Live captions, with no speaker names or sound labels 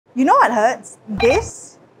You know what hurts?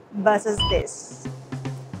 This versus this.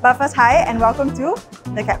 But first, hi and welcome to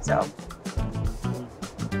The Capsule.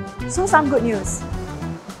 So some good news.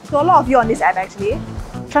 To a lot of you on this app actually.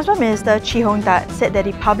 Transport Minister Chee Hong Tat said that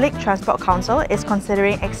the Public Transport Council is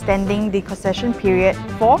considering extending the concession period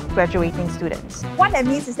for graduating students. What that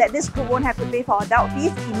means is that this group won't have to pay for adult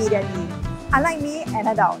fees immediately, unlike me, an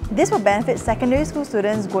adult. This will benefit secondary school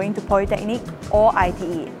students going to Polytechnic or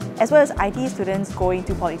ITE, as well as ITE students going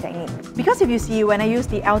to Polytechnic. Because if you see, when I use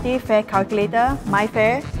the LTA fare calculator, my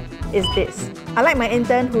fare is this. Unlike my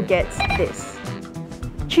intern who gets this.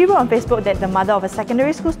 She wrote on Facebook that the mother of a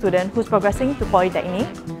secondary school student who's progressing to Polytechnic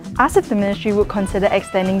asked if the ministry would consider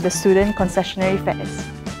extending the student concessionary fares.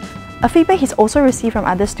 A feedback he's also received from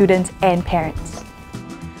other students and parents.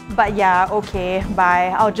 But yeah, okay,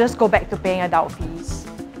 bye. I'll just go back to paying adult fees.